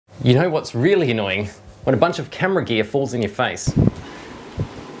You know what's really annoying? When a bunch of camera gear falls in your face.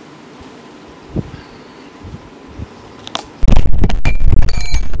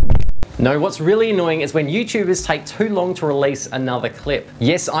 No, what's really annoying is when YouTubers take too long to release another clip.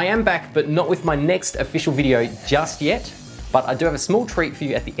 Yes, I am back, but not with my next official video just yet. But I do have a small treat for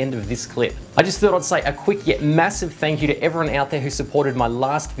you at the end of this clip. I just thought I'd say a quick yet massive thank you to everyone out there who supported my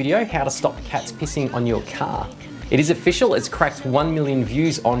last video, how to stop cats pissing on your car. It is official, it's cracked 1 million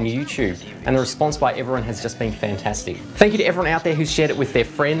views on YouTube, and the response by everyone has just been fantastic. Thank you to everyone out there who's shared it with their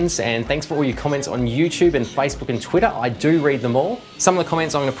friends, and thanks for all your comments on YouTube and Facebook and Twitter. I do read them all. Some of the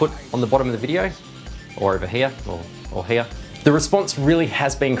comments I'm gonna put on the bottom of the video, or over here, or here. The response really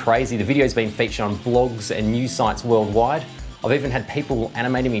has been crazy. The video's been featured on blogs and news sites worldwide. I've even had people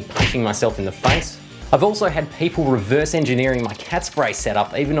animating me punching myself in the face. I've also had people reverse engineering my cat spray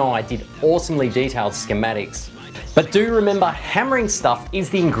setup, even though I did awesomely detailed schematics. But do remember, hammering stuff is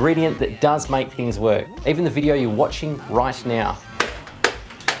the ingredient that does make things work. Even the video you're watching right now.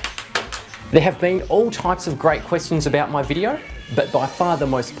 There have been all types of great questions about my video, but by far the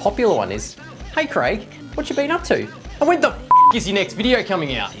most popular one is, "Hey Craig, what you been up to? And when the f is your next video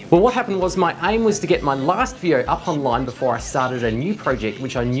coming out?" Well, what happened was my aim was to get my last video up online before I started a new project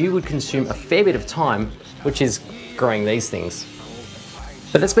which I knew would consume a fair bit of time, which is growing these things.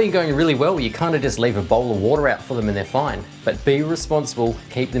 But that's been going really well. You kind of just leave a bowl of water out for them and they're fine. But be responsible,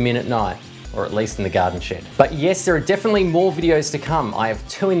 keep them in at night, or at least in the garden shed. But yes, there are definitely more videos to come. I have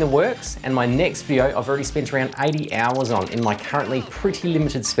 2 in the works, and my next video I've already spent around 80 hours on in my currently pretty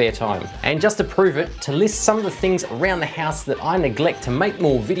limited spare time. And just to prove it, to list some of the things around the house that I neglect to make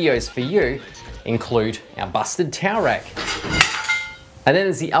more videos for you, include our busted towel rack. And then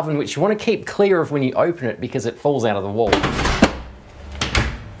there's the oven, which you want to keep clear of when you open it because it falls out of the wall.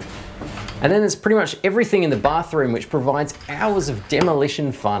 And then there's pretty much everything in the bathroom, which provides hours of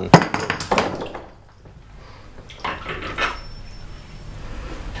demolition fun.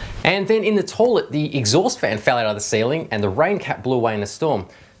 And then in the toilet, the exhaust fan fell out of the ceiling and the rain cap blew away in a storm.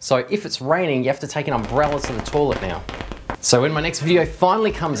 So if it's raining, you have to take an umbrella to the toilet now. So when my next video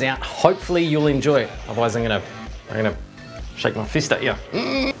finally comes out, hopefully you'll enjoy it. Otherwise I'm gonna shake my fist at you.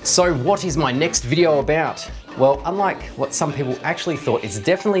 So what is my next video about? Well, unlike what some people actually thought, it's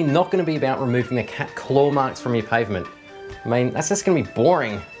definitely not going to be about removing the cat claw marks from your pavement. I mean, that's just going to be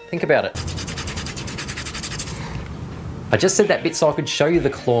boring. Think about it. I just said that bit so I could show you the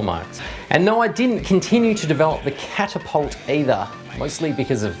claw marks. And no, I didn't continue to develop the CAT-apult either, mostly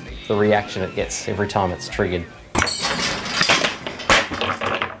because of the reaction it gets every time it's triggered.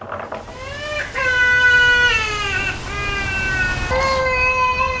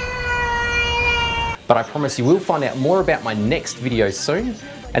 But I promise you will find out more about my next video soon.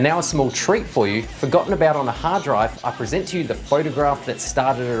 And now a small treat for you, forgotten about on a hard drive, I present to you the photograph that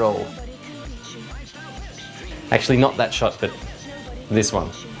started it all. Actually not that shot, but this one.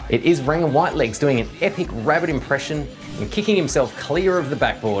 It is Ranger Whitelegs doing an epic rabbit impression and kicking himself clear of the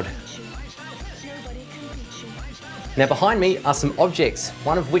backboard. Now behind me are some objects,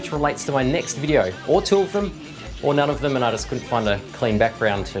 one of which relates to my next video, or 2 of them, or none of them, and I just couldn't find a clean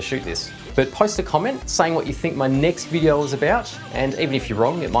background to shoot this. But post a comment saying what you think my next video is about, and even if you're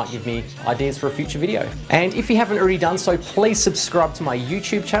wrong, it might give me ideas for a future video. And if you haven't already done so, please subscribe to my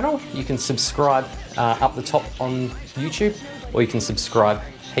YouTube channel. You can subscribe up the top on YouTube, or you can subscribe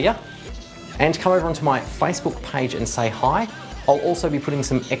here. And come over onto my Facebook page and say hi. I'll also be putting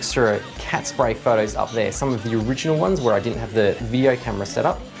some extra cat spray photos up there, some of the original ones where I didn't have the video camera set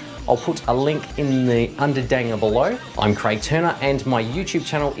up. I'll put a link in the underdanger below. I'm Craig Turner and my YouTube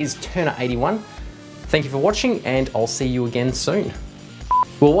channel is Turner81. Thank you for watching and I'll see you again soon.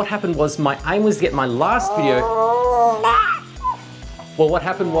 Well, what happened was my aim was to get my last video. Well, what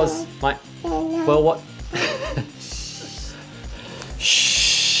happened was my, well, what?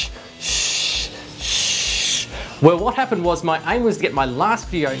 Shh, shh, shh. Well, what happened was my aim was to get my last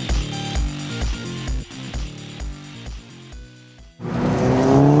video.